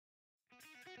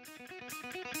Hi,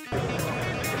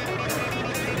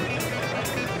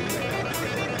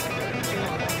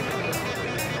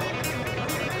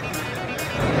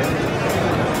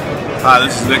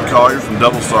 this is Nick Collier from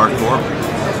Double Star Corp.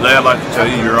 Today I'd like to tell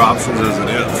you your options as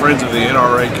friends of the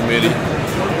NRA committee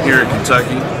here in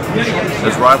Kentucky.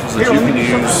 There's rifles that you can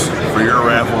use for your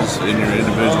raffles in your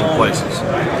individual places.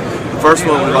 The first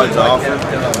one we'd like to offer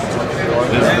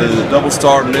is the Double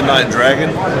Star Midnight Dragon.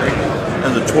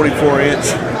 Has a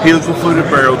 24-inch helical fluted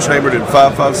barrel chambered in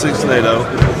 5.56 NATO,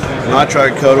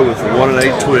 nitride coated with a 1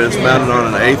 1/8 twist mounted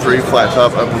on an A3 flat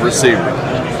top upper receiver.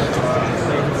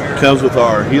 Comes with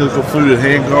our helical fluted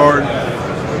handguard,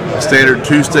 standard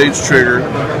 2-stage trigger,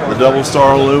 the Double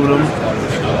Star aluminum,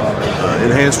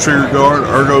 enhanced trigger guard,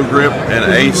 ergo grip, and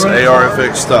ACE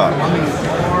ARFX stock.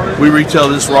 We retail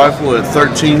this rifle at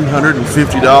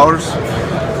 $1,350.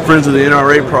 Friends of the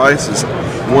NRA price is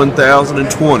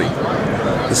 $1,020.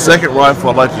 The second rifle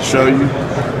I'd like to show you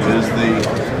is the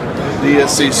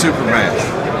DSC Super Match.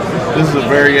 This is a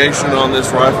variation on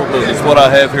this rifle, but it's what I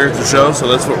have here at the show, so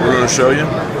that's what we're going to show you.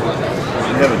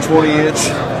 We have a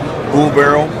 20-inch bull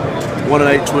barrel, 1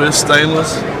 1/8 twist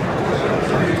stainless,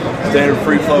 standard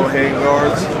free flow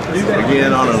handguards,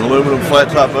 again on an aluminum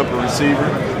flat top upper receiver.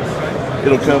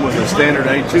 It'll come with a standard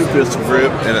A2 pistol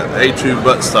grip and an A2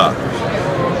 buttstock.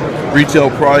 Retail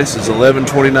price is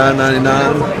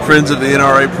 $1129.99. Friends of the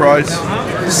NRA price,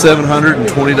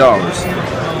 $720.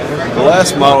 The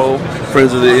last model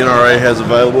Friends of the NRA has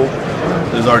available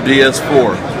is our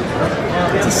DS4.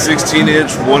 It's a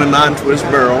 16-inch 1 9 twist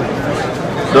barrel,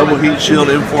 double heat shield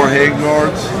M4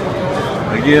 handguards,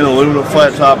 again aluminum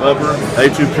flat top upper,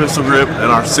 A2 pistol grip, and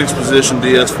our 6-position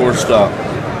DS4 stock.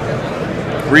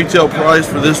 Retail price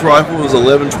for this rifle is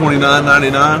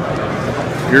 $1129.99.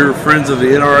 Your Friends of the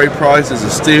NRA price is a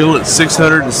steal at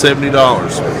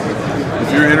 $670.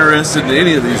 If you're interested in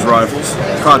any of these rifles,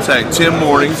 contact Tim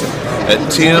Mornings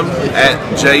at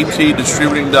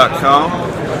tim@jtdistributing.com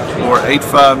or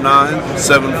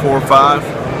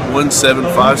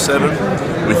 859-745-1757.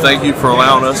 We thank you for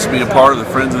allowing us to be a part of the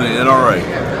Friends of the NRA.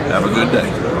 Have a good day.